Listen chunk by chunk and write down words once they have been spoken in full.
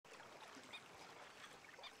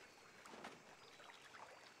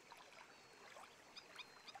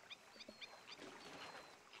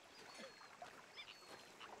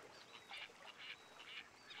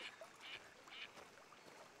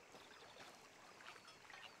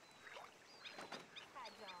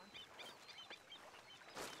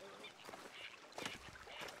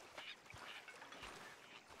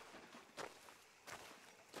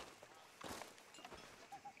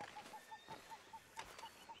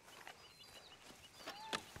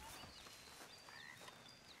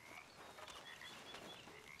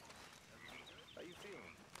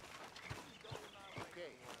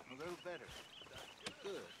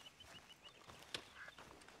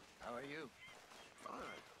are you?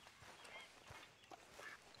 Fine.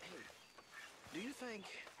 Hey, do you think...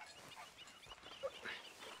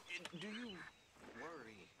 Do you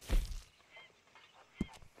worry...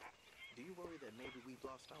 Do you worry that maybe we've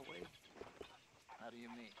lost our way? How do you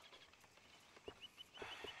mean?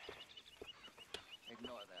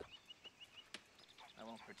 Ignore that. I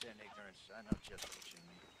won't pretend ignorance. I know just what you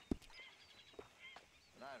mean.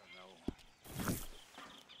 But I don't know.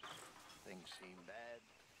 Things seem bad.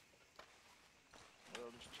 The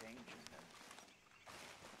world is changing and...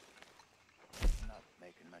 I'm not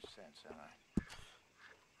making much sense, am I?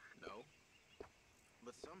 No.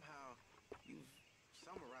 But somehow, you've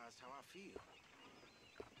summarized how I feel.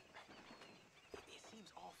 It seems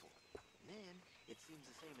awful. And then, it seems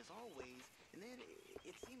the same as always. And then,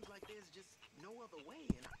 it seems like there's just no other way.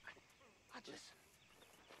 And I just...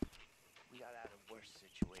 We got out of worse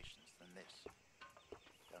situations than this.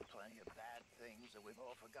 Done plenty of bad things that we've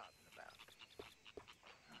all forgotten about.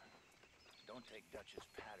 Don't take Dutch's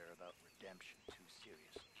patter about redemption too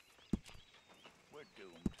serious. We're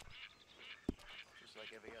doomed. Just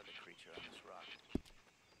like every other creature on this rock.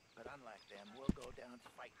 But unlike them, we'll go down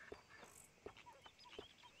fighting.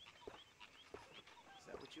 Is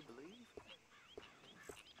that what you believe?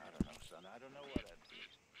 I don't know, son. I don't know what I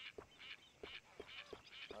believe.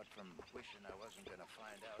 Apart from wishing I wasn't gonna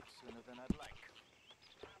find out sooner than I'd like.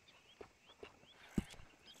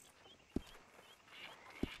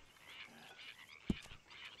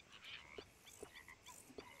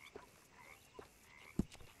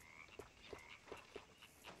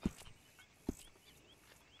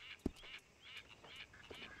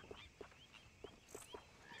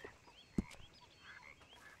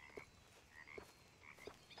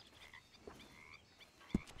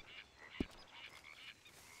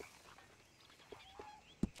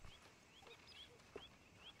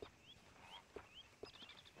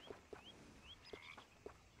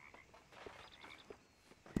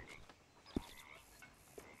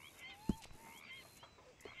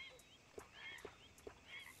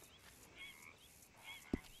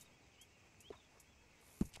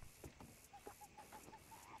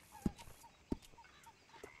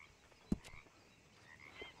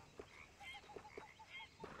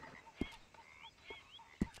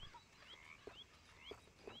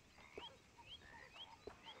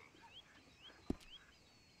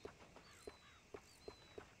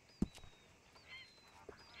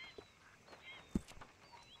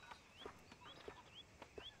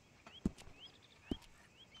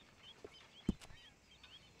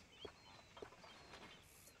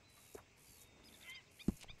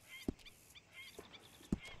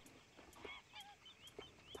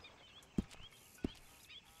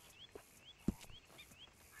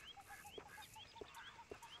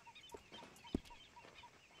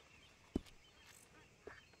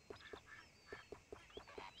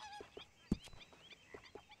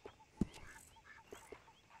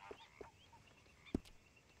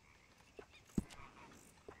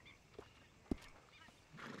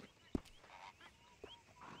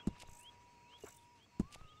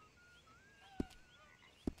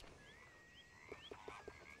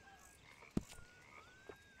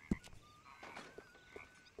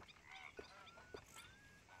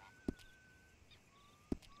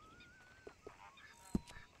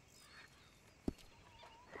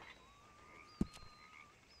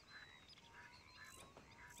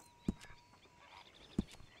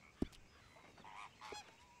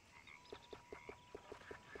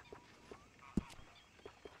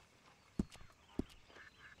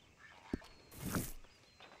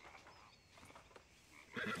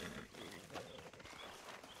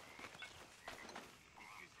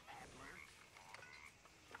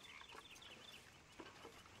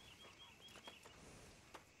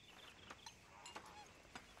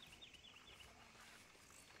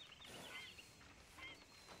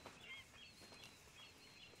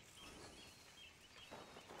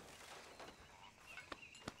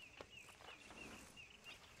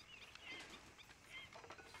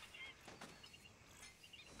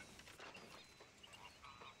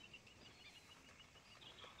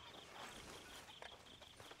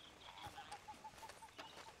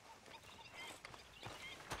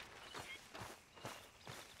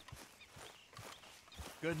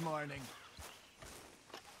 Good morning.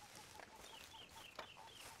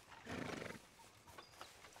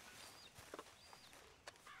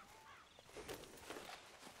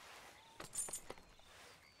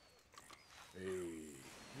 Hey,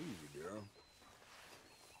 easy, girl.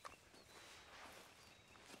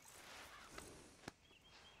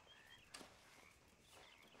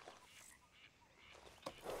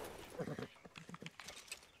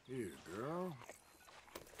 Here, girl.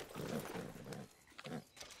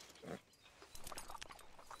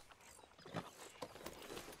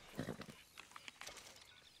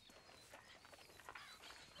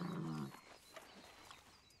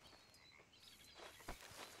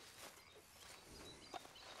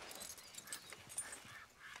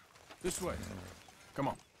 This way. Come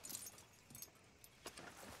on.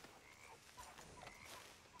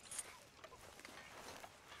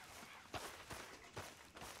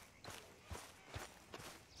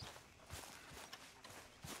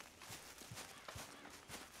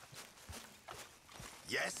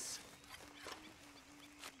 Yes?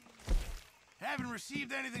 Haven't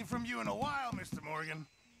received anything from you in a while, Mr. Morgan.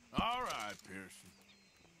 All right, Pearson.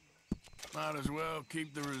 Might as well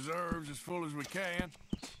keep the reserves as full as we can.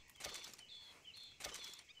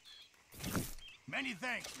 Many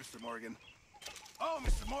thanks, Mr. Morgan. Oh,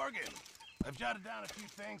 Mr. Morgan, I've jotted down a few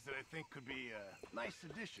things that I think could be nice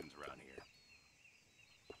additions around here.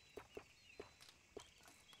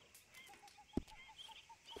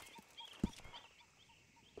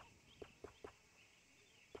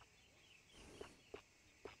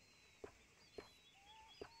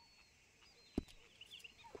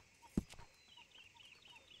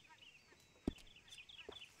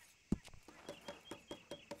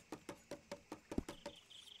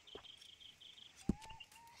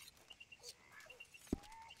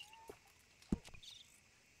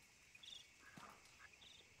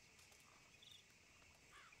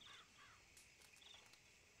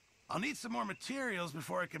 I'll need some more materials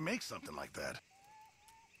before I can make something like that.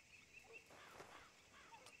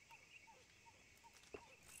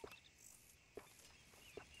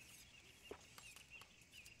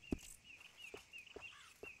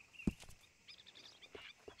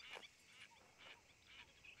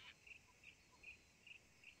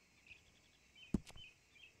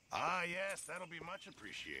 Ah, yes, that'll be much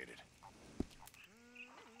appreciated.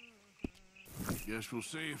 Guess we'll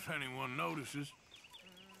see if anyone notices.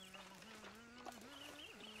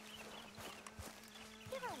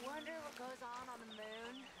 You ever wonder what goes on the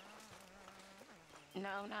moon?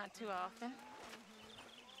 No, not too often.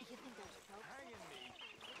 You think there's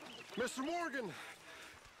folks? Mr. Morgan,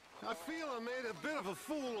 I feel I made a bit of a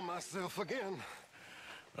fool of myself again.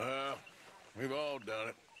 We've all done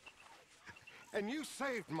it. And you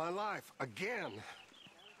saved my life again.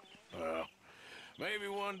 Well, maybe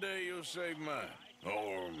one day you'll save mine.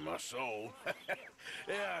 Or my soul.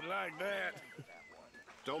 Yeah, I'd like that.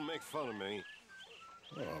 Don't make fun of me.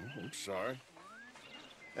 Oh, I'm sorry.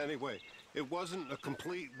 Anyway, it wasn't a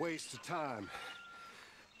complete waste of time.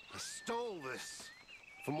 I stole this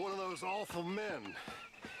from one of those awful men.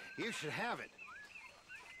 You should have it.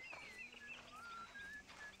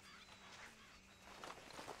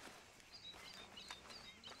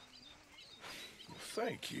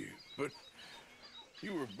 Thank you, but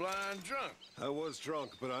you were blind drunk. I was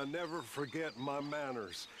drunk, but I never forget my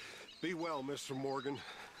manners. Be well, Mr. Morgan.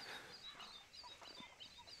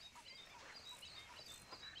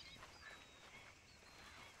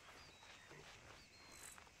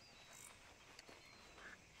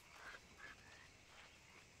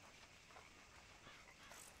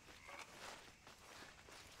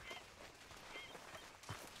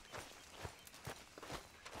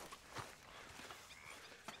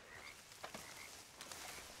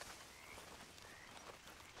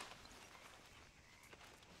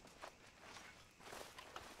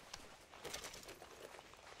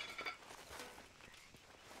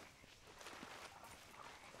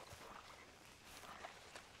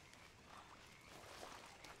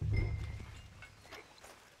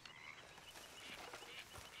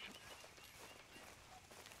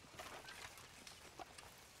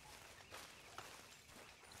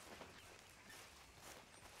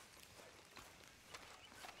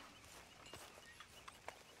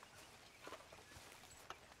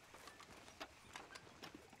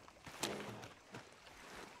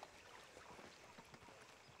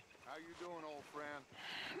 How you doing, old friend?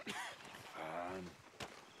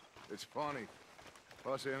 It's funny,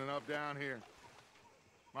 us ending up down here.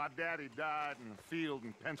 My daddy died in a field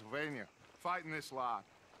in Pennsylvania, fighting this lot.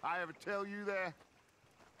 I ever tell you that?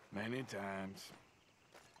 Many times.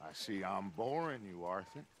 I see I'm boring you,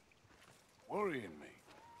 Arthur. Worrying me.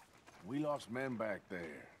 We lost men back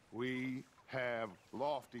there. We have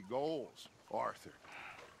lofty goals, Arthur.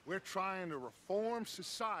 We're trying to reform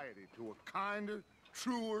society to a kinder,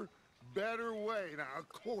 truer, better way. Now, of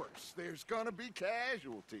course, there's gonna be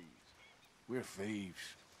casualties. We're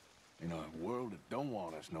thieves. In a world that don't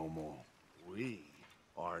want us no more. We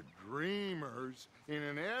are dreamers in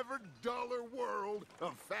an ever duller world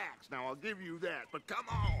of facts. Now, I'll give you that, but come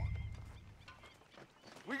on.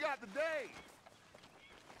 We got the day.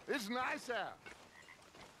 It's nice out.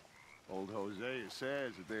 Old Hosea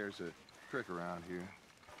says that there's a trick around here.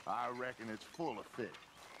 I reckon it's full of fish.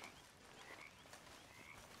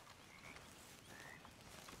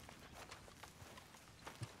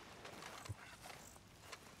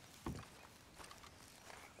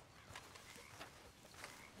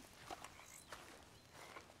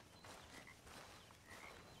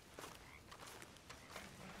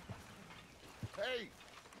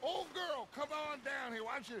 Old girl, come on down here.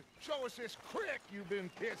 Why don't you show us this creek you've been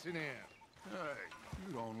pissing in? Hey,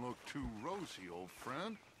 you don't look too rosy, old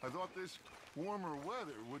friend. I thought this warmer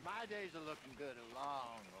weather would... My days are looking good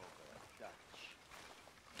along over Dutch.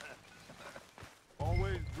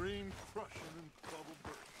 Always green crushing and trouble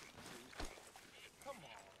bursting. Come on,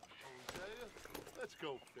 Hosea. Let's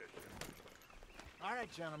go fishing. All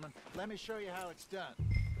right, gentlemen. Let me show you how it's done.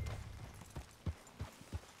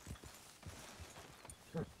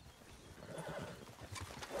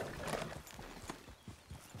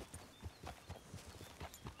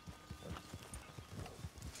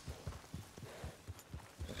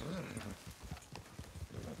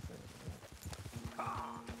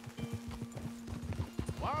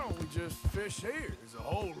 Why don't we just fish here? There's a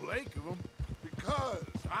whole lake of them. Because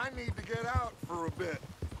I need to get out for a bit.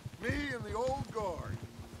 Me and the old guard.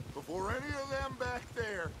 Before any of them back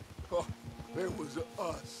there, oh, there was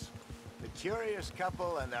us. The curious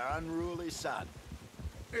couple and their unruly son.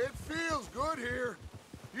 It feels good here.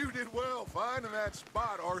 You did well finding that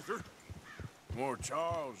spot, Arthur. More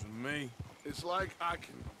Charles than me. It's like I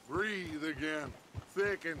can breathe again,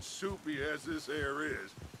 thick and soupy as this air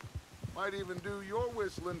is. Might even do your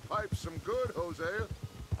whistling pipes some good, Hosea.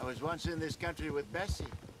 I was once in this country with Bessie.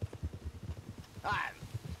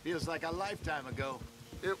 Feels like a lifetime ago.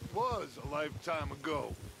 It was a lifetime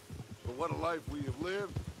ago. But what a life we have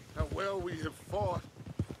lived, how well we have fought,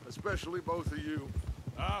 especially both of you.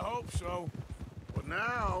 I hope so. But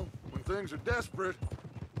now, when things are desperate,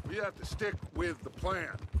 we have to stick with the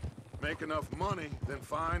plan. Make enough money, then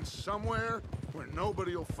find somewhere where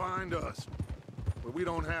nobody will find us. Where we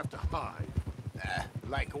don't have to hide.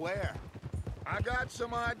 Like where? I got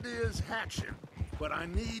some ideas hatching, but I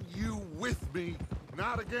need you with me,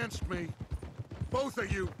 not against me. Both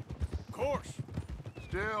of you. Of course.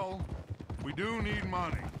 Still, we do need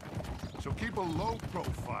money. So keep a low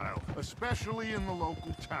profile, especially in the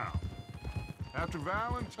local town. After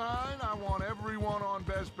Valentine, I want everyone on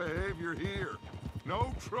best behavior here.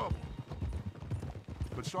 No trouble.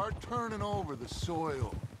 But start turning over the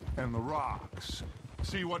soil and the rocks.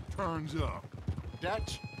 See what turns up.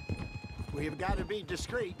 Dutch, we've got to be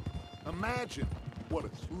discreet. Imagine what a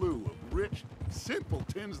slew of rich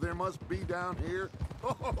simpletons there must be down here.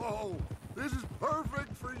 Oh, this is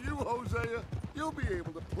perfect for you, Hosea. You'll be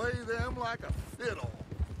able to play them like a fiddle.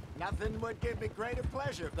 Nothing would give me greater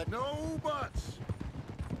pleasure, but No buts.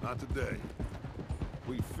 Not today.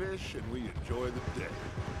 We fish and we enjoy the day.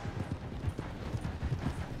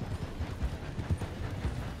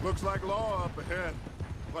 Looks like law up ahead.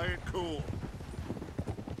 Play it cool.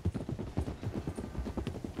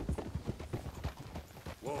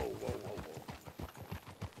 Whoa, whoa, whoa,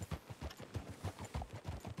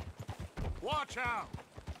 whoa. Watch out!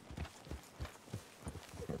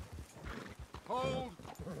 Hold!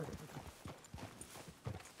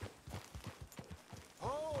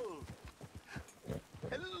 hold.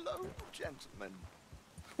 Hello, gentlemen.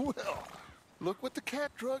 Well, look what the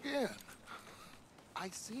cat drug in. I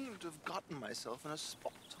seem to have gotten myself in a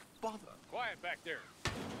spot of bother. Quiet back there.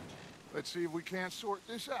 Let's see if we can't sort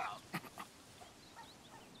this out.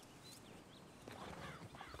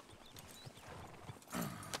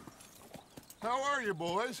 How are you,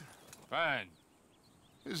 boys? Fine.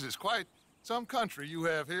 This is quite some country you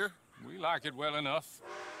have here. We like it well enough.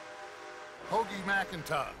 Hoagie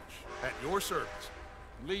McIntosh, at your service.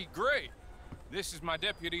 Lee Gray. This is my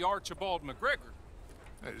deputy Archibald McGregor.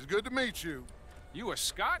 It's good to meet you. You a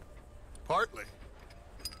Scot? Partly.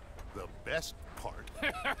 The best part.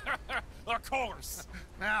 Of course.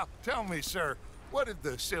 Now, tell me, sir, what did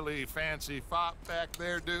the silly, fancy fop back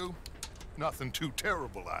there do? Nothing too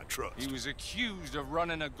terrible, I trust. He was accused of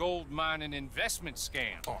running a gold mining investment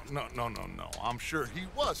scam. Oh, no. I'm sure he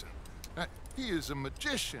wasn't. He is a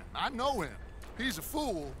magician. I know him. He's a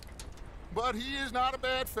fool, but he is not a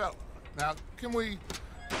bad fellow. Now, can we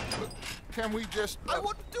just... I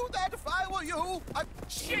wouldn't do that if I were you.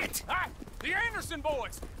 Shit! The Anderson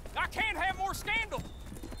boys! I can't have more scandal!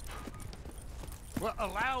 Well,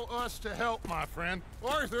 allow us to help, my friend.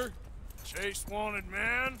 Arthur, Chase wanted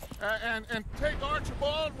man. and take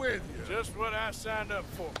Archibald with you. Just what I signed up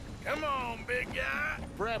for. Come on, big guy.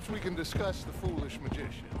 Perhaps we can discuss the foolish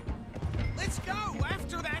magician. Let's go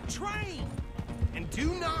after that train. And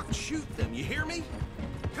do not shoot them, you hear me?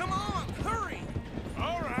 Come on, hurry.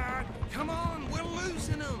 All right. Come on, we're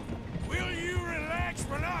losing them. Will you relax?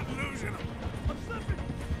 We're not losing them. I'm slipping.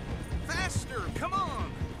 Faster, come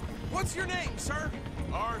on. What's your name, sir?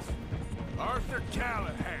 Arthur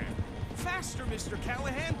Callahan. Faster, Mr.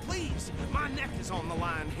 Callahan, please. My neck is on the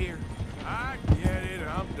line here. I get it.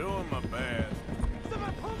 I'm doing my best.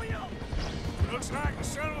 Somebody pull me up. Looks like the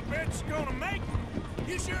son of a bitch is gonna make it.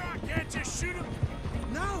 You sure I can't just shoot him?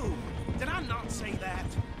 No! Did I not say that?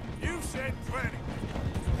 You said plenty.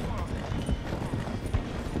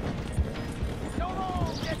 Go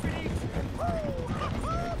on, deputies!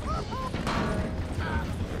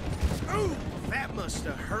 Ooh, that must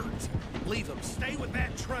have hurt. Leave him. Stay with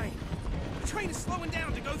that train. The train is slowing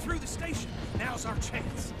down to go through the station. Now's our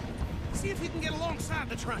chance. See if you can get alongside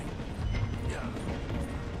the train.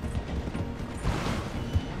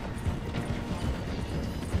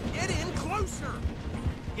 Get in closer.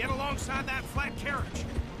 Get alongside that flat carriage.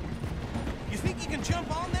 You think you can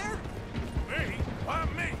jump on there? Me? Why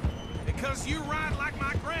me? Because you ride like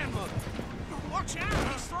my grandmother. Watch out,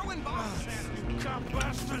 he's throwing bombs at us. Cop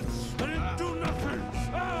bastard! I didn't do nothing!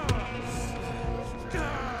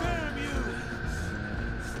 Damn you!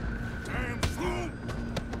 Damn fool!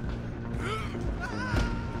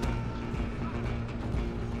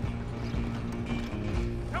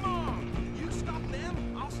 Come on! You stop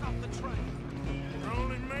them, I'll stop the train. You're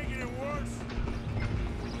only making it worse.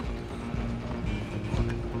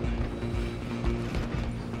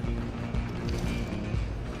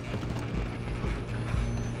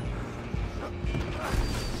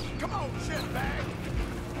 Come on, shitbag!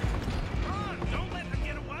 Run! Don't let her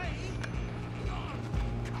get away!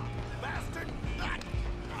 Bastard!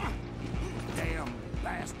 Damn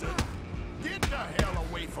bastard! Get the hell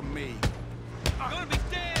away from me! You're gonna be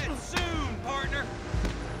dead soon, partner!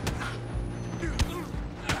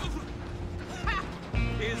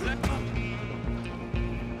 Is that...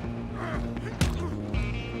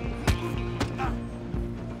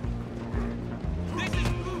 This is...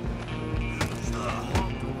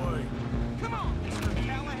 Walked away. Come on, Mr.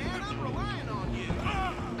 Callahan, I'm relying on you.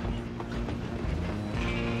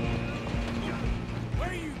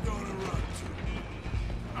 Where you gonna run to?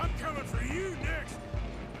 I'm coming for you next.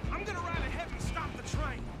 I'm gonna ride ahead and stop the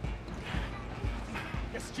train.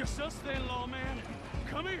 It's just us then, lawman.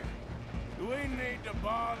 Come here. Do we need to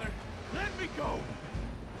bother? Let me go.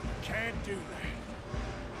 Can't do that.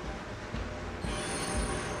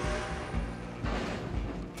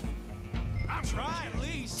 I'm trying, at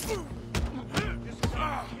least. Kill him.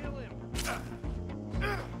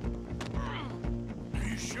 Are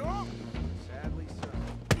you sure? Sadly, so.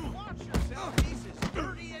 Watch yourself. He's as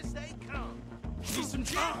dirty as they come. Need some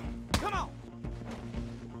gin? Come on.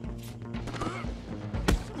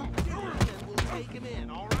 And we'll take him in,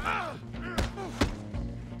 all right?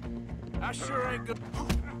 I sure ain't good.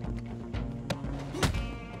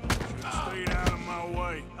 Should've stayed out of my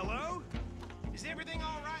way. Hello? Is everything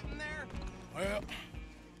all right in there? Well,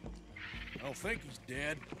 I don't think he's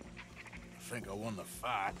dead. I think I won the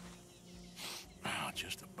fight.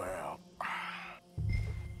 Just about.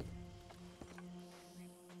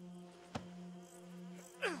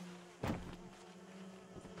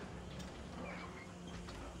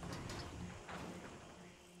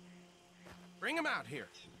 Bring him out here.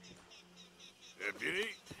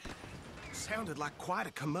 Deputy, Sounded like quite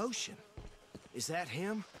a commotion. Is that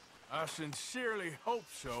him? I sincerely hope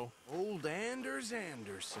so. Old Anders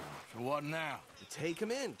Anderson. So what now? Take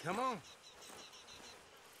him in, come on.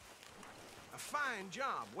 A fine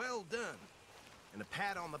job, well done. And a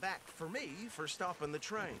pat on the back for me for stopping the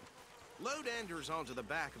train. Load Anders onto the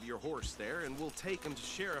back of your horse there, and we'll take him to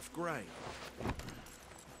Sheriff Gray.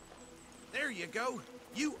 There you go.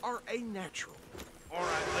 You are a natural. All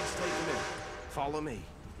right, let's take him in. Follow me.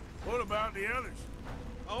 What about the others?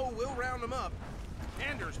 Oh, we'll round them up.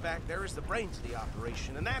 Anders back there is the brains of the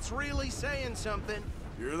operation, and that's really saying something.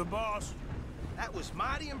 You're the boss. That was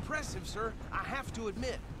mighty impressive, sir. I have to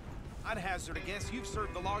admit. I'd hazard a guess you've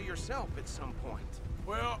served the law yourself at some point.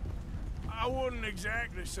 Well, I wouldn't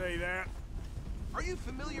exactly say that. Are you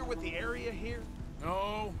familiar with the area here?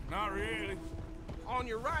 No, not really. On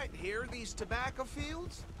your right here, these tobacco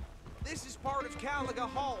fields? This is part of Caliga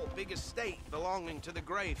Hall, big estate belonging to the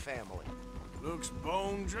Gray family. Looks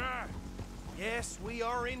bone dry. Yes, we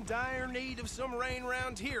are in dire need of some rain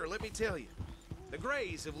round here, let me tell you. The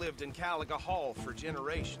Grays have lived in Caliga Hall for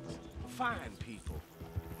generations. Fine people.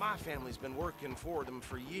 My family's been working for them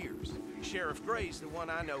for years. Sheriff Gray's the one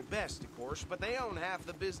I know best, of course, but they own half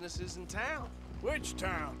the businesses in town. Which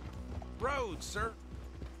town? Rhodes, sir.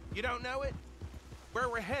 You don't know it? Where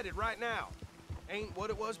we're headed right now. Ain't what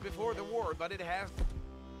it was before the war, but it has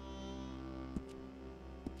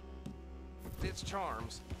its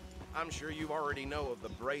charms. I'm sure you already know of the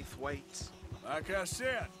Braithwaites. Like I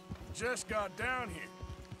said, just got down here.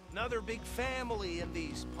 Another big family in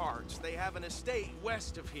these parts. They have an estate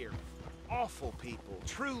west of here. Awful people,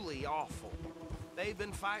 truly awful. They've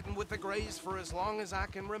been fighting with the Grays for as long as I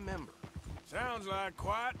can remember. Sounds like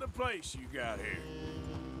quite the place you got here.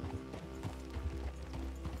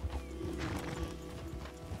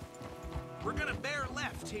 We're gonna bear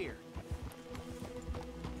left here.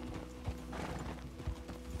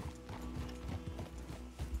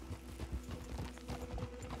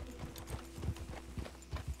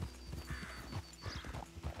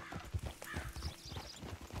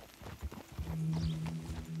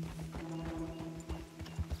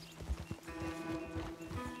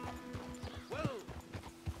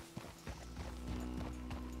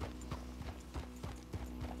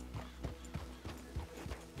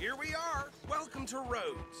 Here we are. Welcome to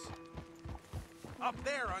Rhodes. Up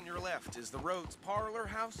there on your left is the Rhodes Parlor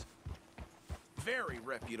House. Very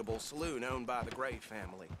reputable saloon owned by the Gray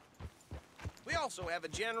family. We also have a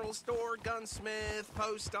general store, gunsmith,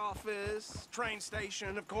 post office, train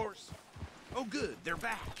station, of course. Oh, good, they're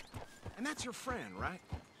back. And that's your friend, right?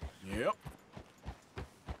 Yep.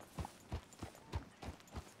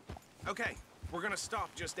 Okay, we're gonna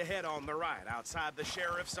stop just ahead on the right, outside the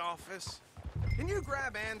sheriff's office. Can you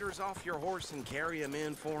grab Anders off your horse and carry him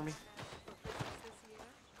in for me?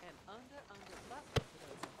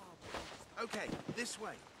 Okay, this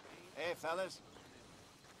way. Hey, fellas.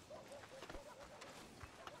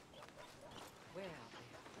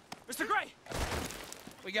 Mr. Gray!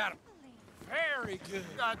 We got him. Very good.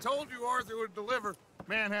 I told you Arthur would deliver.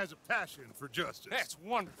 Man has a passion for justice. That's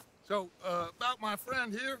wonderful. So, about my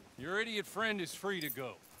friend here? Your idiot friend is free to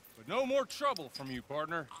go. But no more trouble from you,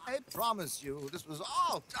 partner. I promise you, this was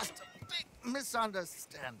all just a big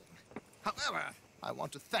misunderstanding. However, I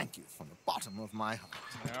want to thank you from the bottom of my heart.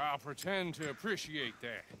 Now, I'll pretend to appreciate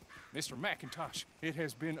that. Mr. McIntosh, it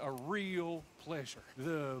has been a real pleasure.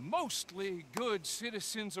 The mostly good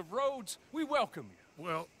citizens of Rhodes, we welcome you.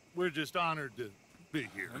 Well, we're just honored to be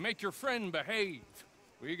here. And make your friend behave.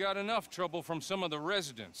 We got enough trouble from some of the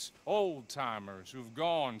residents, old-timers who've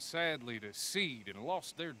gone, sadly, to seed and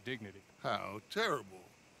lost their dignity. How terrible.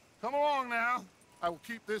 Come along now. I will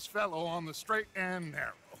keep this fellow on the straight and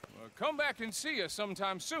narrow. Come back and see us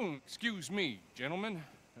sometime soon. Excuse me, gentlemen.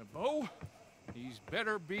 Bo, these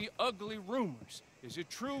better be ugly rumors. Is it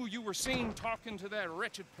true you were seen talking to that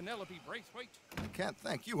wretched Penelope Braithwaite? I can't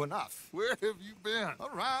thank you enough. Where have you been?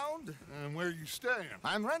 Around. And where you staying?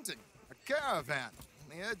 I'm renting a caravan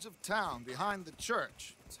on the edge of town behind the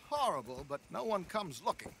church. It's horrible, but no one comes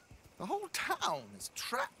looking. The whole town is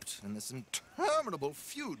trapped in this interminable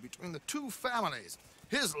feud between the two families.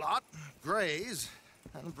 His lot, Gray's,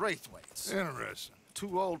 and Braithwaite's. Interesting.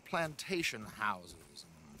 Two old plantation houses,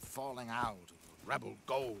 and falling out of rebel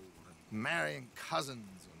gold, and marrying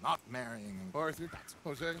cousins or not marrying. Arthur,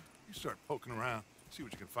 Jose, you start poking around. See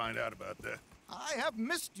what you can find out about that. I have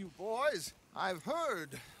missed you, boys. I've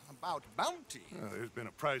heard about bounty. Well, there's been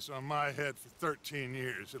a price on my head for 13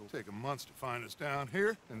 years. It'll take a month to find us down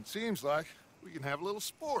here, and it seems like we can have a little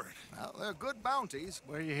sport. Well, they're good bounties.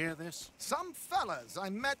 Where you hear this? Some fellas I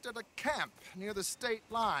met at a camp near the state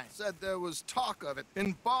line said there was talk of it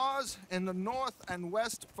in bars in the north and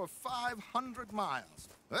west for 500 miles.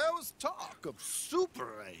 There was talk of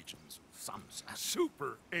super agents of some sort.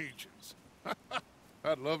 Super agents.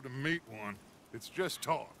 I'd love to meet one. It's just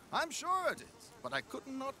talk. I'm sure it is, but I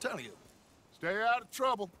couldn't not tell you. Stay out of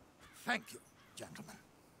trouble. Thank you, gentlemen.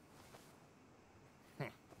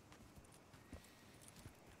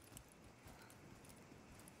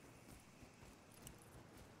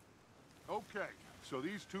 Okay, so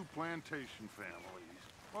these two plantation families.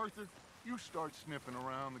 Arthur, you start sniffing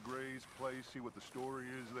around the Gray's place, see what the story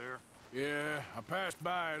is there. Yeah, I passed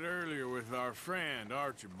by it earlier with our friend,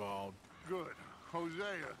 Archibald. Good.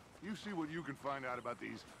 Hosea, you see what you can find out about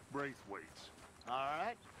these Braithwaites. All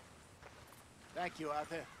right. Thank you,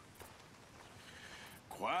 Arthur.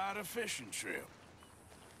 Quite a fishing trip.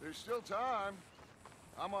 There's still time.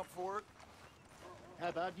 I'm up for it. How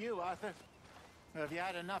about you, Arthur? Or have you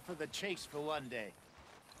had enough of the chase for one day?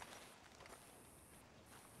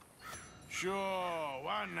 Sure,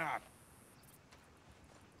 why not?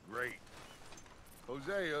 Great.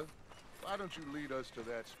 Hosea, why don't you lead us to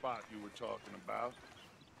that spot you were talking about?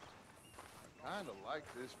 I kinda like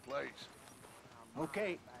this place.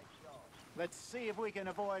 Okay. Let's see if we can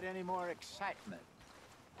avoid any more excitement.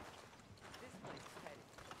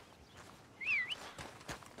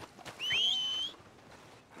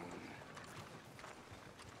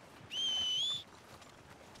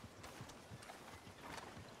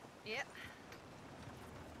 Yep.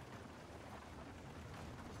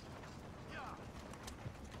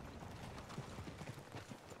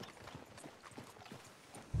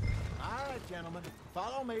 All right, gentlemen.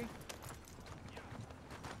 Follow me.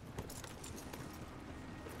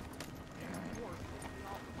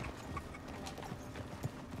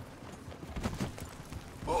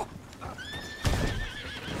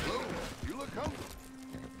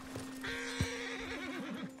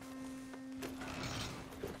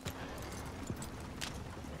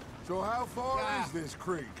 So how far is this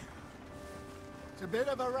creek? It's a bit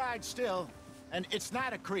of a ride still. And it's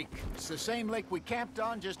not a creek. It's the same lake we camped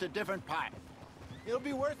on, just a different part. It'll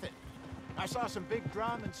be worth it. I saw some big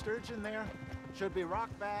drum and sturgeon there. Should be rock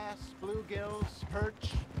bass, bluegills,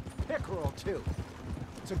 perch, pickerel too.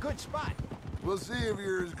 It's a good spot. We'll see if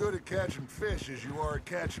you're as good at catching fish as you are at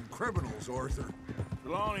catching criminals, Arthur.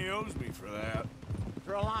 Trelawney owes me for that.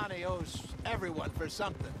 Trelawney owes everyone for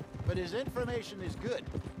something, but his information is good.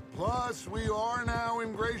 Plus, we are now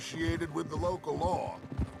ingratiated with the local law.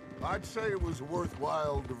 I'd say it was a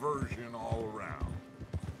worthwhile diversion all around.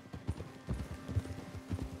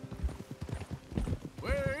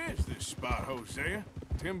 Where is this spot, Hosea?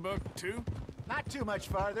 Timbuktu? Not too much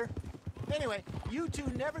farther. Anyway, you two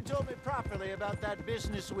never told me properly about that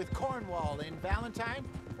business with Cornwall in Valentine.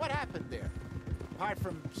 What happened there? Apart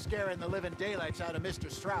from scaring the living daylights out of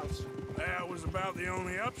Mr. Strauss. That was about the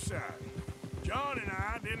only upside. John and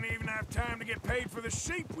I didn't even have time to get paid for the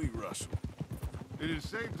sheep we rustled. It is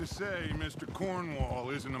safe to say Mr.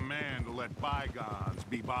 Cornwall isn't a man to let bygones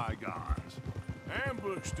be bygones.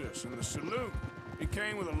 Ambushed us in the saloon. He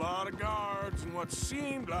came with a lot of guards and what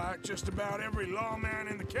seemed like just about every lawman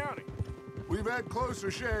in the county. We've had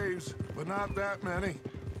closer shaves, but not that many.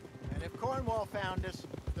 And if Cornwall found us,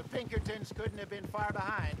 the Pinkertons couldn't have been far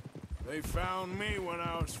behind. They found me when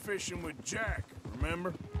I was fishing with Jack,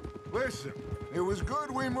 remember? Listen, it was good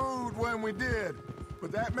we moved when we did, but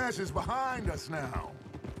that mess is behind us now.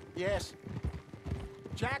 Yes.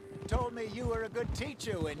 Jack told me you were a good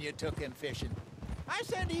teacher when you took him fishing. I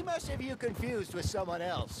said he must have you confused with someone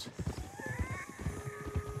else.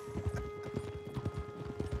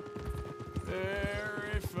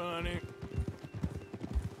 Very funny.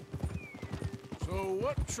 So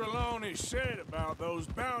what Trelawney said about those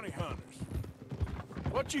bounty hunters?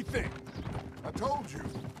 What you think? I told you,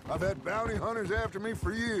 I've had bounty hunters after me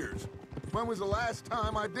for years. When was the last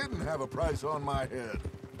time I didn't have a price on my head?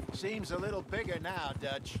 Seems a little bigger now,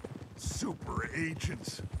 Dutch. Super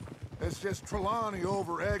agents. It's just Trelawney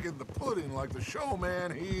over-egging the pudding like the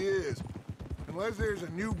showman he is. Unless there's a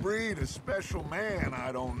new breed of special man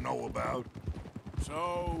I don't know about.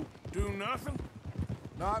 So, do nothing?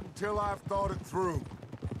 Not until I've thought it through.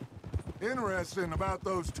 Interesting about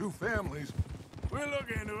those two families. We'll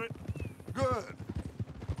look into it. Good.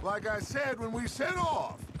 Like I said when we set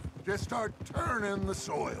off, just start turning the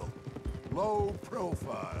soil. Low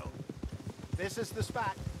profile. This is the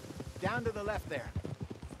spot. Down to the left there.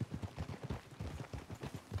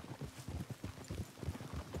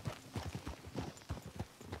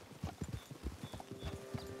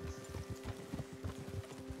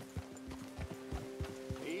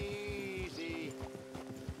 Easy.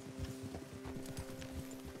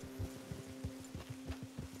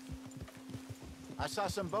 I saw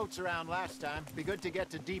some boats around last time. Be good to get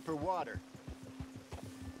to deeper water.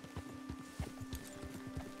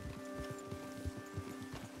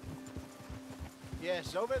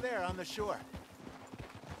 Yes, over there on the shore.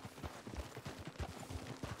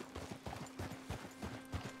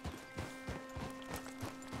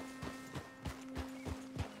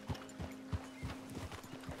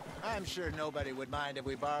 I'm sure nobody would mind if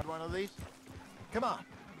we borrowed one of these. Come on.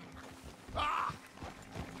 Ah!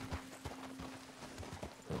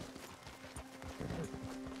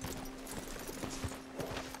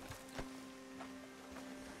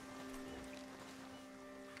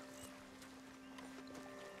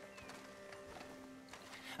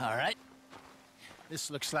 All right. This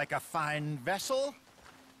looks like a fine vessel.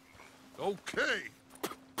 Okay.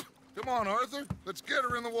 Come on, Arthur. Let's get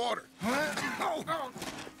her in the water. I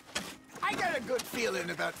got a good feeling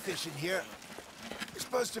about fishing here. There's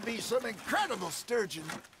supposed to be some incredible sturgeon.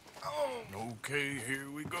 Oh. Okay, here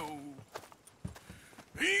we go.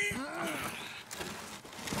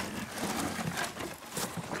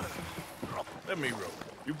 Let me row.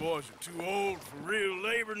 You boys are too old for real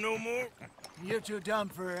labor no more. You're too dumb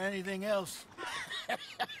for anything else.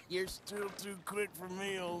 You're still too quick for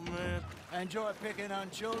me, old man. I enjoy picking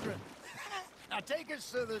on children. Now take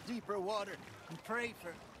us to the deeper water and pray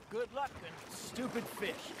for good luck and stupid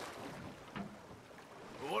fish.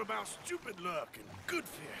 But what about stupid luck and good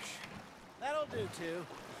fish? That'll do, too.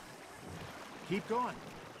 Keep going.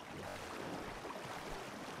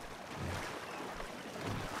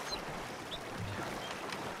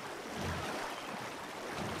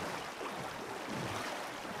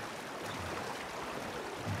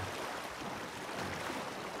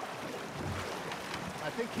 I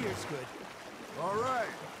think here's good. All right.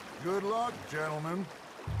 Good luck, gentlemen.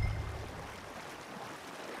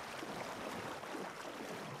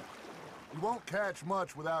 You won't catch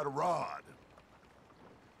much without a rod.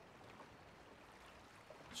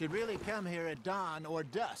 Should really come here at dawn or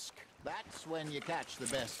dusk. That's when you catch the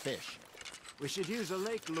best fish. We should use a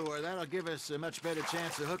lake lure. That'll give us a much better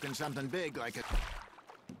chance of hooking something big like a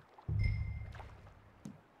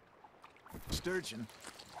sturgeon.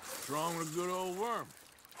 What's wrong with a good old worm?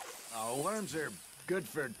 Oh, worms are good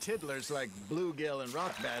for tiddlers like bluegill and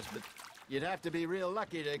rock bass, but you'd have to be real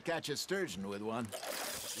lucky to catch a sturgeon with one.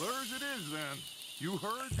 Lures it is, then. You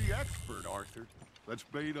heard the expert, Arthur. Let's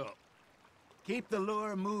bait up. Keep the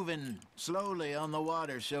lure moving slowly on the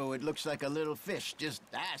water so it looks like a little fish just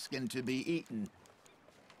asking to be eaten.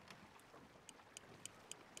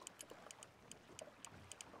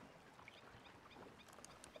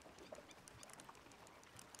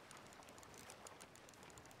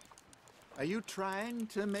 Are you trying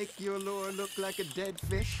to make your lure look like a dead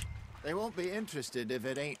fish? They won't be interested if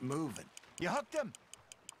it ain't moving. You hooked him?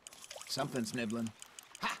 Something's nibbling.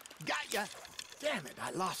 Ha! Got ya! Damn it,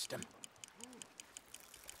 I lost him.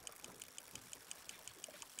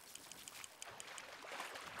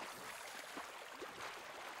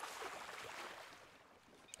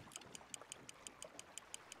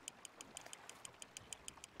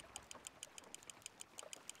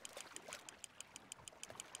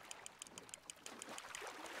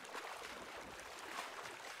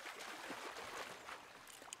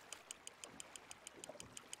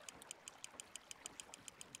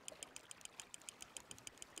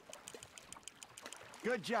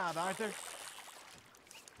 Good job, Arthur.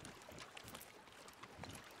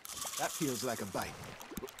 That feels like a bite.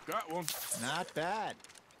 Got one. Not bad.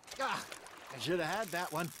 Ah, I should have had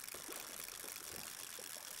that one.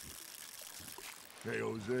 Hey,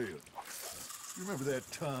 Hosea, you remember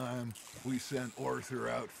that time we sent Arthur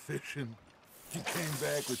out fishing? He came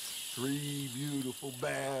back with 3 beautiful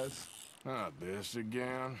bass. Not this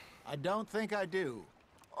again. I don't think I do.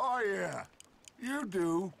 Oh, yeah, you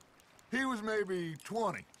do. He was maybe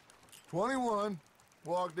 20, 21,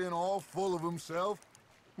 walked in all full of himself.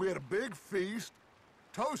 We had a big feast,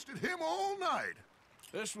 toasted him all night.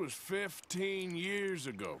 This was 15 years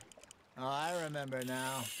ago. Oh, I remember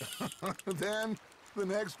now. Then, the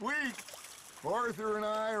next week, Arthur and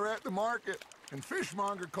I are at the market, and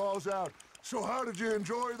Fishmonger calls out, "So how did you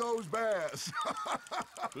enjoy those bass?"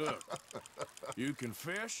 Look, you can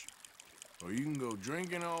fish, or you can go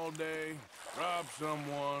drinking all day, rob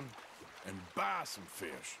someone, and buy some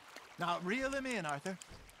fish. Now, reel him in, Arthur.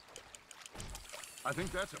 I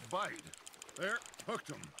think that's a bite. There,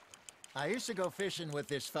 hooked him. I used to go fishing with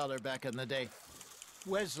this feller back in the day.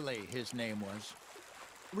 Wesley, his name was.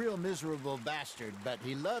 Real miserable bastard, but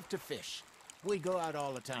he loved to fish. We'd go out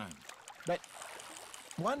all the time. But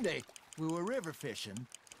one day, we were river fishing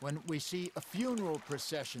when we see a funeral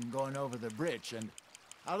procession going over the bridge, and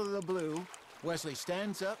out of the blue, Wesley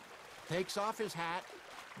stands up, takes off his hat,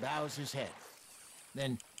 bows his head.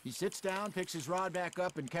 Then he sits down, picks his rod back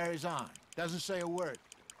up, and carries on. Doesn't say a word.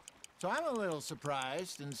 So I'm a little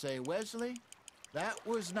surprised and say, "Wesley, that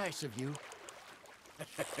was nice of you."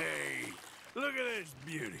 Hey, look at this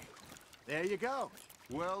beauty. There you go.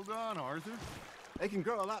 Well done, Arthur. They can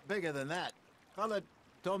grow a lot bigger than that. Fella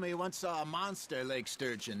told me he once saw a monster lake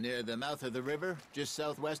sturgeon near the mouth of the river, just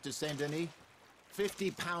southwest of Saint Denis.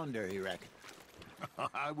 50-pounder, he reckoned.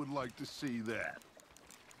 I would like to see that.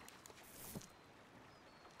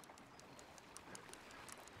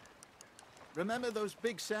 Remember those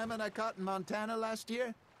big salmon I caught in Montana last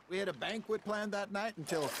year? We had a banquet planned that night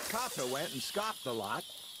until Kata went and scoffed a lot.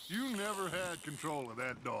 You never had control of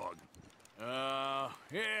that dog.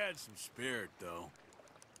 He had some spirit, though.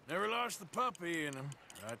 Never lost the puppy in him,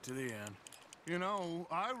 right to the end. You know,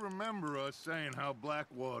 I remember us saying how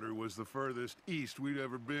Blackwater was the furthest east we'd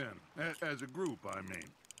ever been. As a group, I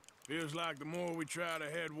mean. Feels like the more we try to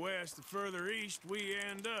head west, the further east we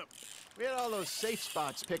end up. We had all those safe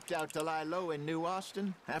spots picked out to lie low in New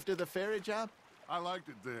Austin after the ferry job. I liked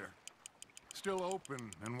it there. Still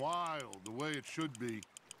open and wild, the way it should be.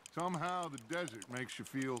 Somehow the desert makes you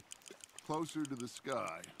feel closer to the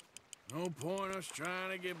sky. No point us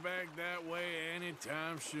trying to get back that way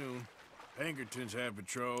anytime soon. Pinkertons had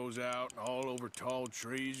patrols out all over tall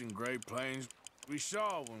trees and Great Plains. We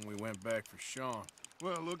saw when we went back for Sean.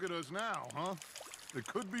 Well, look at us now, huh? It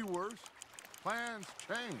could be worse. Plans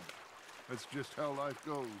change. That's just how life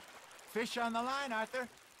goes. Fish on the line, Arthur.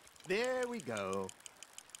 There we go.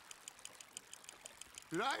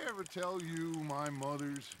 Did I ever tell you my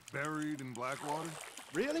mother's buried in Blackwater?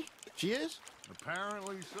 Really? She is?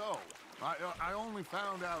 Apparently so. I only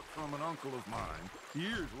found out from an uncle of mine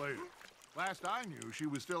years later. Last I knew, she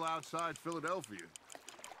was still outside Philadelphia.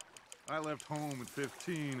 I left home at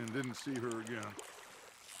 15 and didn't see her again.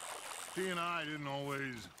 She and I didn't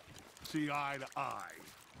always see eye to eye.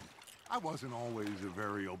 I wasn't always a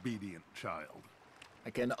very obedient child. I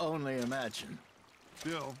can only imagine.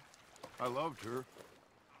 Still, I loved her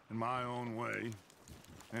in my own way,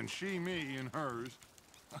 and she me in hers.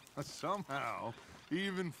 Somehow,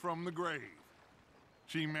 even from the grave,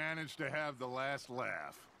 she managed to have the last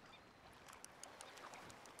laugh.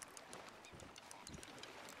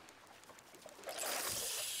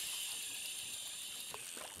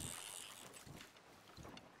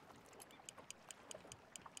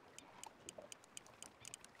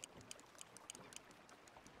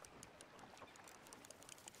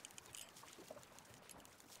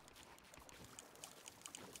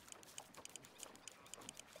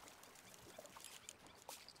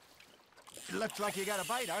 Looks like you got a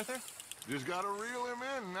bite, Arthur. Just gotta reel him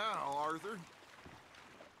in now, Arthur.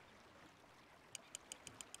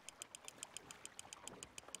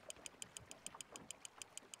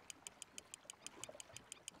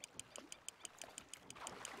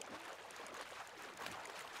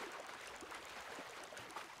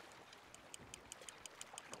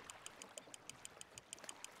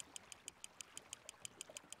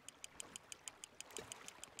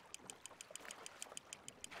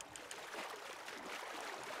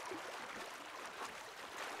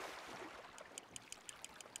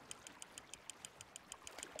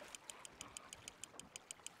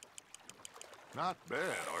 Not bad,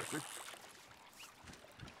 Arthur.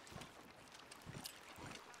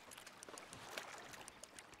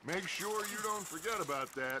 Make sure you don't forget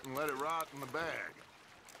about that and let it rot in the bag.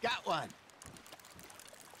 Got one.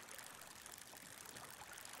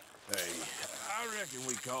 Hey, I reckon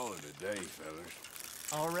we call it a day, fellas.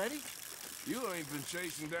 Already? You ain't been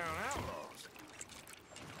chasing down outlaws.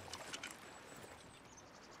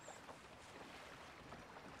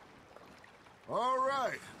 All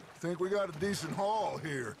right. Think we got a decent haul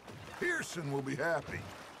here. Pearson will be happy.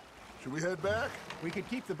 Should we head back? We could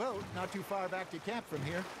keep the boat not too far back to camp from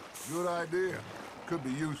here. Good idea. Could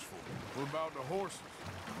be useful. What about the horses?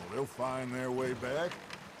 Well, they'll find their way back.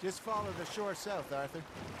 Just follow the shore south, Arthur.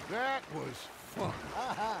 That was fun.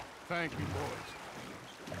 Thank you,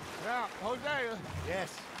 boys. Now, Hosea,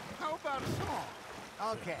 Yes. how about a song?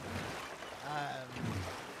 Okay.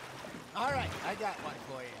 All right, I got one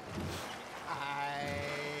for you. I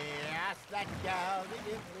asked that gal to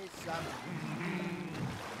give me some.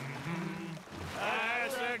 I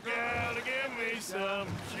asked that gal to give me some.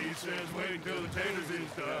 She says wait till the taters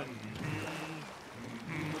is done.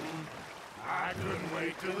 I couldn't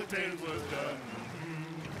wait till the taters was done.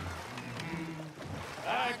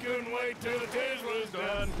 I couldn't wait till the taters was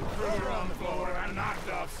done. Threw her on the floor and knocked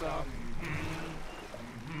off some.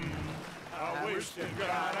 I wish to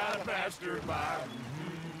God I'd passed her by.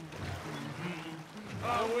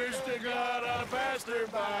 I wish to God I passed her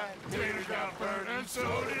by. Taters got burned and so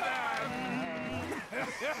did I.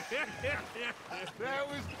 That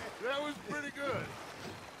was pretty good.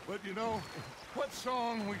 But you know, what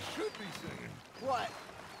song we should be singing? What?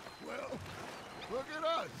 Well, look at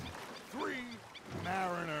us. 3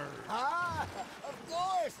 mariners. Ah, of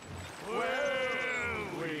course. Well,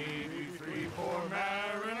 we be 3 poor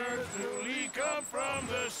mariners till we come from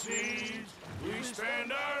the seas. We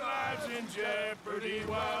spend our lives in jeopardy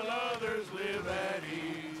while others live at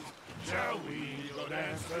ease. Shall we go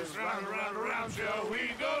dance this round, around, around? Shall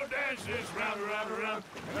we go dance this round, around, around?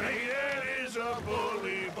 And he that is a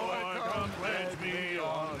bully boy, come pledge me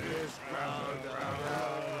on this ground, round.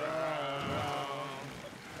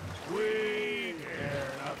 We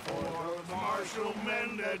care not for the martial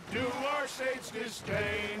men that do our state's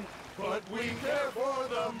disdain, but we care for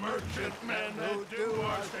the merchantmen that do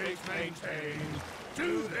our state's maintain.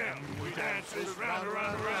 To them we dance this round,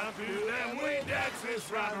 around, around. To them we dance this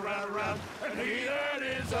round, around, around. And he that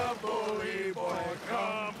is a bully boy,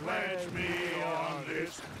 come pledge me on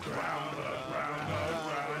this ground, ground, ground,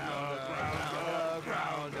 ground,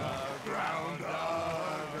 ground, ground, ground.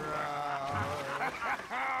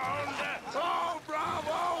 Oh,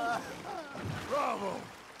 bravo! Bravo!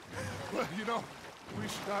 Well, you know, we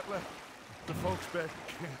should not let the folks back at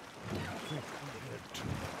camp think we had too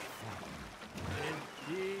much fun.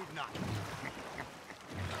 Indeed not.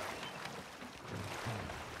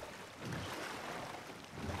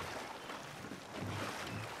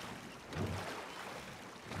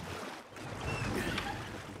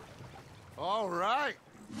 All right.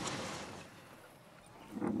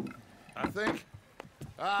 I think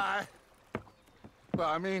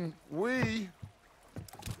we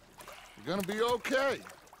are gonna be okay.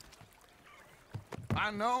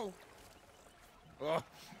 I know.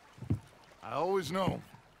 I always know.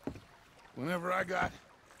 Whenever I got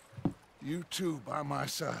you two by my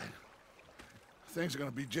side, things are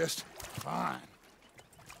gonna be just fine.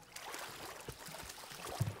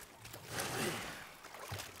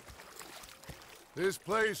 This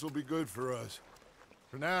place will be good for us.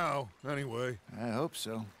 For now, anyway. I hope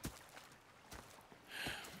so.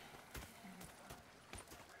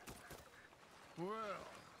 Well,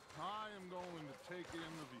 I am going to take in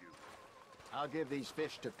the view. I'll give these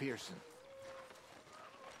fish to Pearson.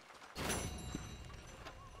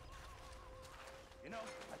 You know,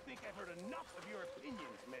 I think I've heard enough of your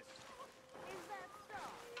opinions, miss. Is that so?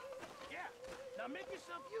 Yeah. Now make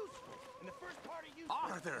yourself useful. In the first part of you...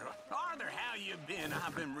 Arthur, how you been?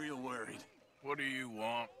 I've been real worried. What do you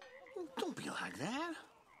want? Don't be like that.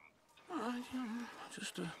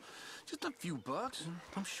 Just a few bucks, and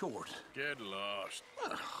I'm short. Get lost.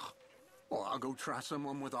 Well, I'll go try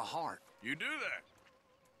someone with a heart. You do that?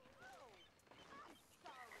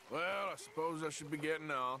 Well, I suppose I should be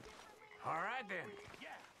getting on. All right, then. Yeah,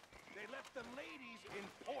 they left the ladies in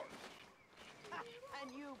port.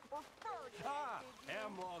 And you prefer to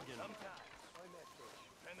Ham logging. Sometimes.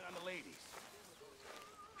 Depending on the ladies.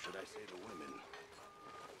 Should I say the women?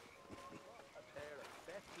 A pair of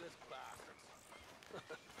feckless bastards.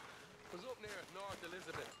 Was up near North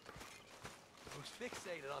Elizabeth. I was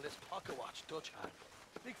fixated on this pocket watch Dutch had.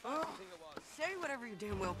 Big fucking thing it was. Say whatever you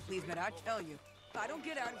damn well please, but I tell you, if I don't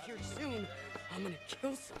get out of here soon, I'm gonna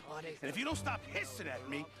kill somebody. And if you don't stop hissing at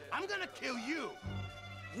me, I'm gonna kill you.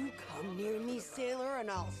 You come near me, sailor, and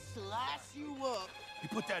I'll slice you up. You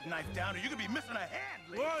put that knife down or you're gonna be missing a hand,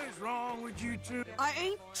 lady. What is wrong with you two? I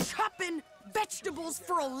ain't chopping vegetables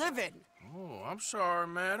for a living. Oh, I'm sorry,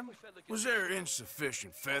 madam. Was there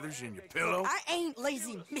insufficient feathers in your pillow? I ain't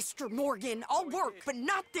lazy, Mr. Morgan. I'll work, but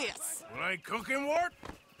not this. Well, ain't cooking work?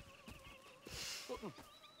 The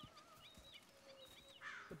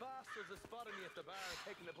bastards have spotted me at the bar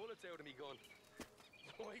taking the bullets out of me gun.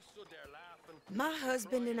 So I stood there laughing. My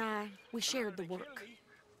husband and I, we shared the work.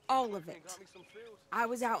 All of it. Got me some food. I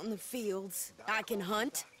was out in the fields. I can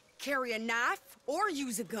hunt, carry a knife, or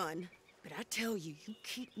use a gun. But I tell you, you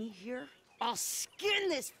keep me here, I'll skin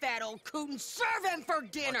this fat old coot and serve him for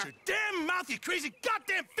dinner. Watch your damn mouth, you crazy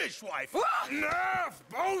goddamn fishwife! Enough,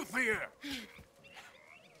 both of you!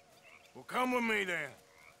 Well, come with me, then.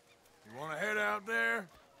 You want to head out there,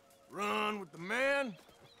 run with the men?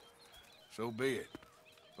 So be it.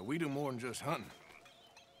 But we do more than just hunting.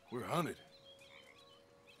 We're hunted.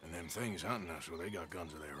 And them things hunting us, well, they got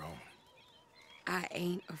guns of their own. I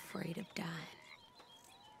ain't afraid of dying.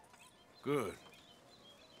 Good.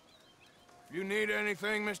 If you need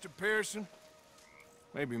anything, Mr. Pearson,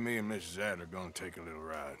 maybe me and Mrs. Adler are gonna take a little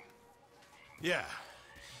ride. Yeah,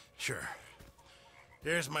 sure.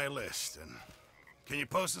 Here's my list, and can you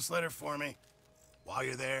post this letter for me while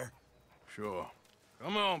you're there? Sure.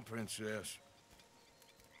 Come on, Princess.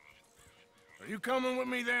 Are you coming with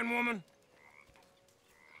me then, woman?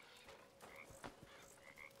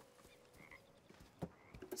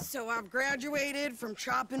 So I've graduated from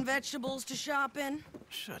chopping vegetables to shopping?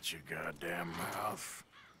 Shut your goddamn mouth.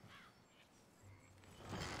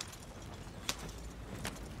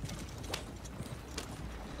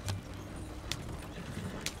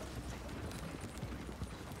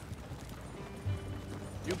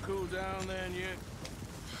 You cool down then yet?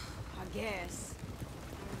 I guess.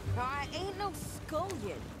 I ain't no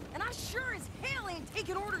scullion, and I sure as hell ain't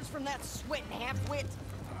taking orders from that sweating half-wit.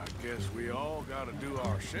 I guess we all gotta do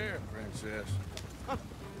our share, Princess.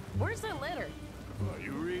 Where's that letter? Are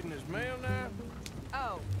you reading his mail now?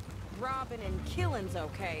 Oh, robbing and killing's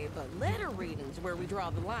okay, but letter reading's where we draw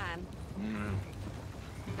the line.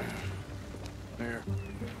 Here.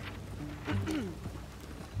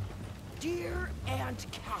 Dear Aunt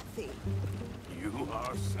Kathy, You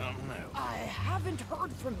are something else. I haven't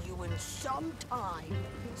heard from you in some time,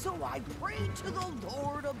 so I pray to the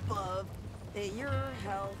Lord above that your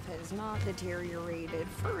health has not deteriorated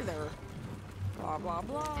further. Blah, blah,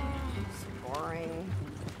 blah. It's boring.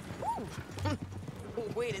 Ooh.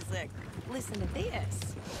 Wait a sec. Listen to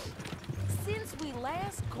this. Since we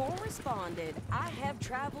last corresponded, I have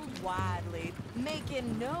traveled widely,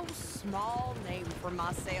 making no small name for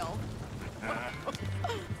myself.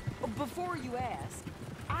 Before you ask,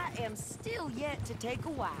 I am still yet to take a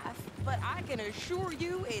wife, but I can assure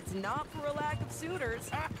you it's not for a lack of suitors.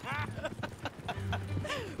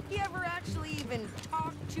 You ever actually even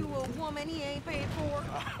talk to a woman he ain't paid for?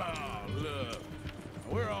 Oh, look.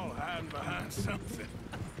 We're all hiding behind something.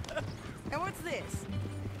 And what's this?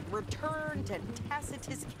 Return to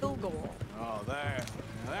Tacitus Kilgore. Oh,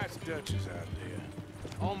 that's Dutch's idea.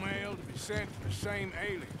 All mail to be sent to the same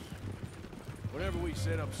alias. Whenever we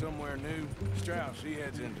set up somewhere new, Strauss, he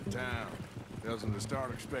heads into town. Tells them to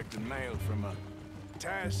start expecting mail from a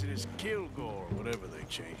Tacitus Kilgore, whatever they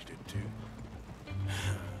changed it to.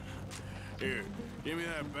 Here, give me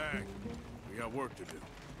that back. We got work to do.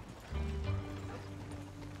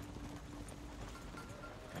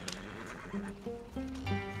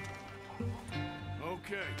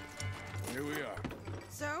 Okay, here we are.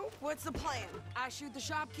 So, what's the plan? I shoot the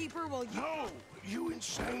shopkeeper while you... No! You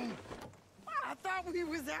insane? I thought we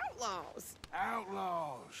was outlaws.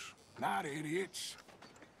 Outlaws, not idiots.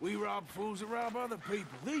 We rob fools that rob other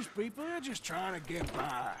people. These people, they're just trying to get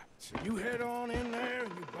by. So you head on in there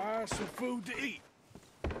and you buy some food to eat.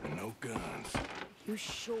 And no guns. You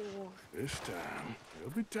sure? This time,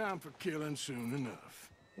 there'll be time for killing soon enough.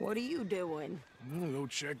 What are you doing? I'm gonna go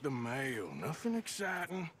check the mail. Nothing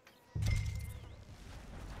exciting.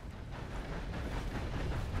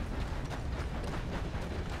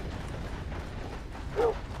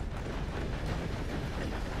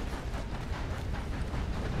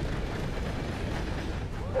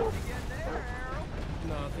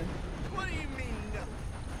 Nothing. What do you mean, nothing?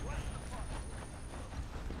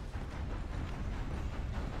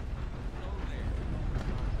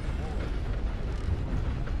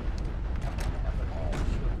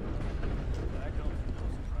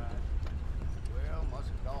 Well, must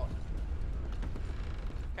have got it.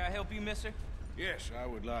 Can I help you, mister? Yes, I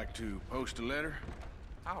would like to post a letter.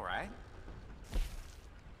 All right.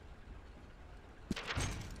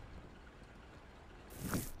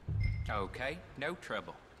 Okay, no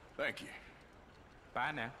trouble. Thank you.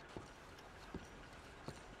 Bye now.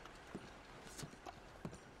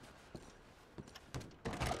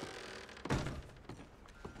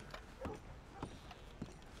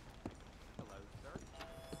 Hello, sir.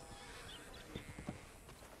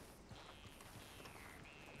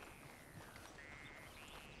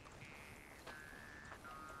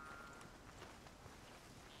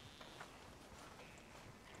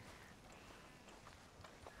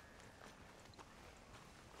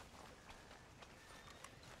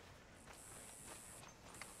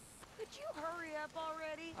 Could you hurry up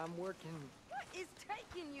already? I'm working. What is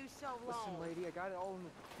taking you so long? Listen, lady, I got it all in the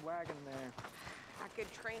wagon there. I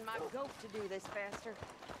could train my goat to do this faster.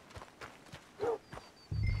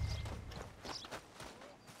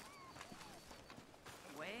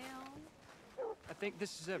 Well... I think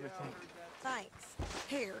this is everything. Thanks.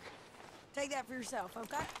 Here. Take that for yourself,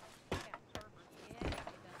 okay?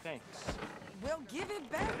 Thanks. Well, give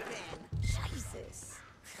it back then. Jesus.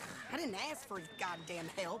 I didn't ask for his goddamn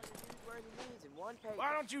help.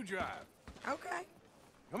 Why don't you drive? Okay.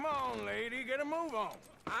 Come on, lady, get a move on.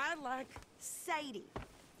 I like Sadie,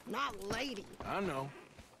 not lady. I know.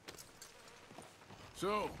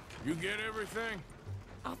 So, you get everything?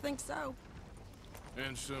 I think so.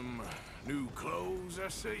 And some new clothes, I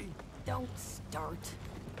see? Don't start.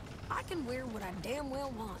 I can wear what I damn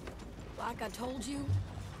well want. Like I told you,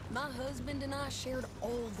 my husband and I shared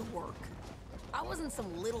all the work. I wasn't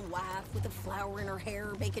some little wife with a flower in her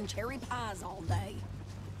hair baking cherry pies all day.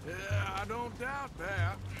 Yeah, I don't doubt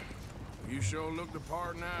that. You sure look the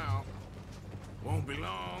part now. Won't be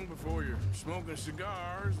long before you're smoking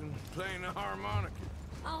cigars and playing the harmonica.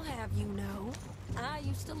 I'll have you know, I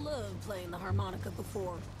used to love playing the harmonica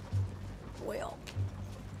before. Well,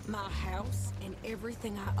 my house and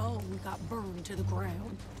everything I own got burned to the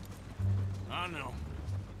ground. I know.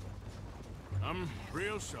 I'm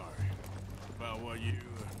real sorry about what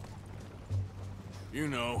you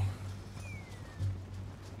know.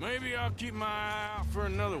 Maybe I'll keep my eye out for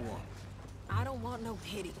another one. I don't want no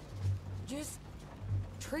pity. Just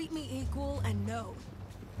treat me equal and know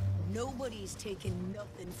nobody's taking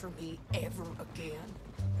nothing from me ever again.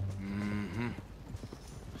 Mm-hmm.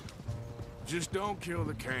 Just don't kill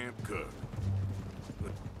the camp cook.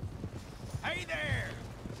 But... Hey there!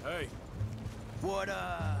 Hey.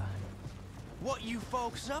 What you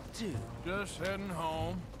folks up to? Just heading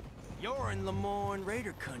home. You're in Lemoyne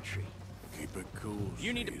Raider country. Keep it cool,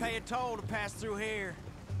 You need to pay a toll to pass through here.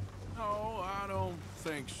 No, I don't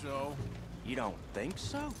think so. You don't think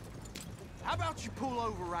so? How about you pull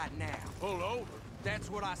over right now? Pull over? That's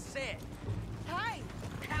what I said. Hey,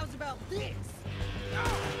 how's about this? No!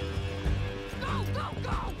 Go, go,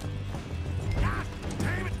 go! God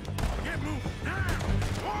damn it! Get moving now!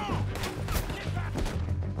 Whoa! Get back!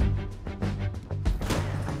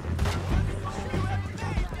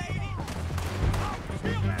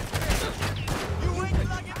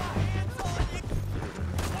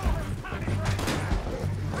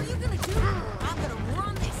 Are you gonna do it? I'm gonna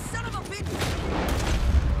run this son of a bitch!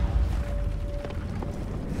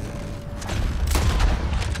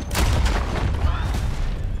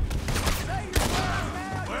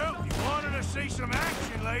 Well, you wanted to see some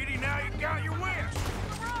action, lady. Now you got your wish.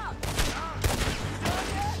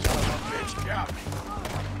 Son of a bitch got me.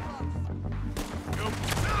 Go.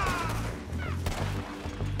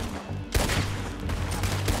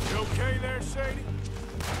 okay there, Sadie?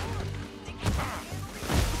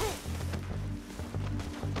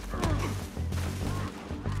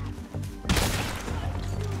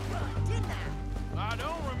 I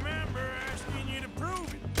don't remember asking you to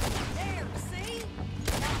prove it. There, see?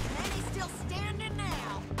 And he's still standing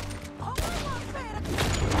now. Hold on, man.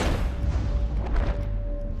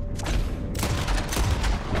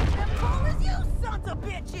 As cool as you sons of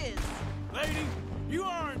bitches! Lady, you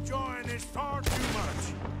are enjoying this far too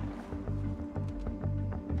much.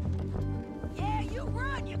 Yeah, you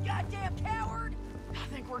run, you goddamn coward! I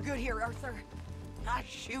think we're good here, Arthur. I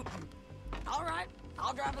shoot him. All right,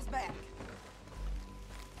 I'll drive us back.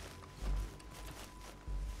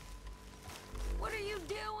 What are you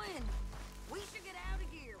doing? We should get out of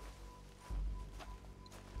here.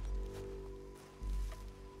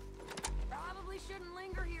 Probably shouldn't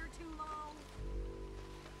linger here too long.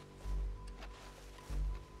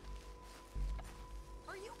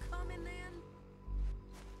 Are you coming then?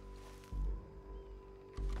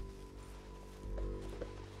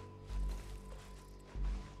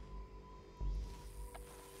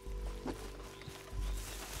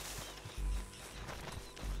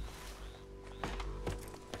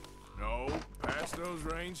 No, pass those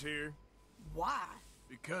reins here. Why?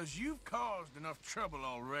 Because you've caused enough trouble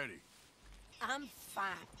already. I'm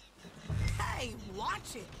fine. Hey,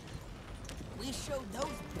 watch it. We showed those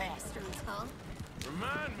bastards, huh?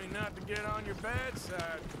 Remind me not to get on your bad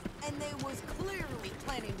side. And they was clearly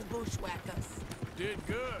planning to bushwhack us. Did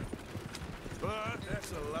good. But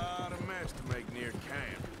that's a lot of mess to make near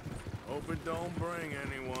camp. Hope it don't bring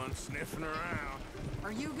anyone sniffing around.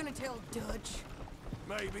 Are you gonna tell Dutch?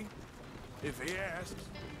 Maybe, if he asks.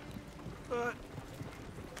 But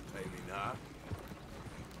maybe not.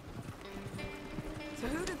 So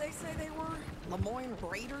who did they say they were? Lemoyne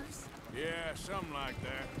Raiders? Yeah, something like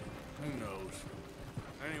that. Who knows?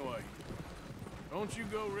 Anyway, don't you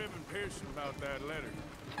go ribbing Pearson about that letter.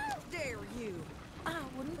 How dare you? I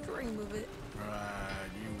wouldn't dream of it.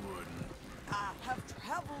 Right, you wouldn't. I have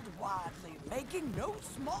traveled widely, making no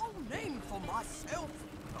small name for myself.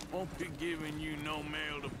 I won't be giving you no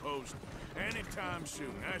mail to post anytime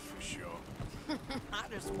soon, that's for sure. I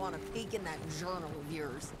just want to peek in that journal of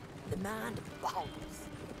yours. The mind boggles.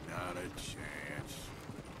 Not a chance.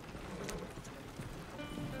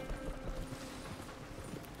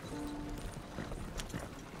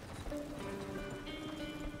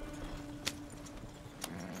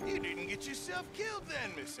 You didn't get yourself killed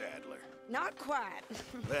then, Miss Adler. Not quite.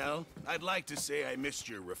 Well, I'd like to say I missed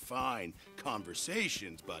your refined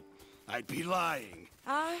conversations, but I'd be lying.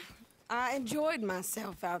 I enjoyed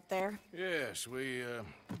myself out there. Yes,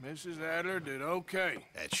 Mrs. Adler did okay.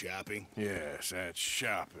 At shopping? Yes, at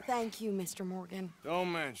shopping. Thank you, Mr. Morgan.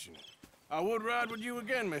 Don't mention it. I would ride with you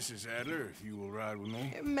again, Mrs. Adler, if you will ride with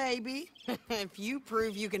me. Maybe. If you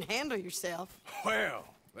prove you can handle yourself. Well,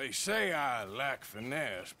 they say I lack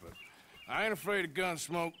finesse, but I ain't afraid of gun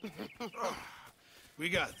smoke. We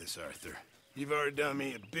got this, Arthur. You've already done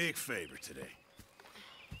me a big favor today.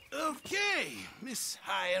 Okay, Miss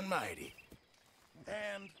High and Mighty.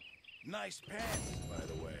 And nice pants, by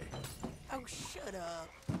the way. Oh, shut up.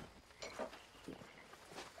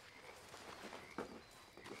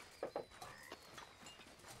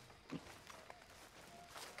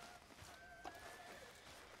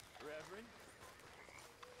 Reverend?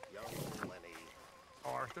 Young Lenny.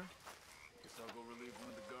 Arthur? Guess I'll go relieve one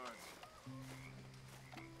of the guards.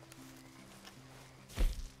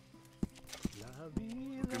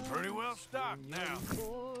 Looking pretty well stocked now.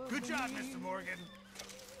 Good job, Mr. Morgan.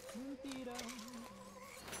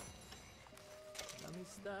 La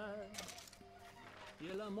amistad y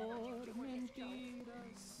el amor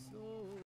mentiras son.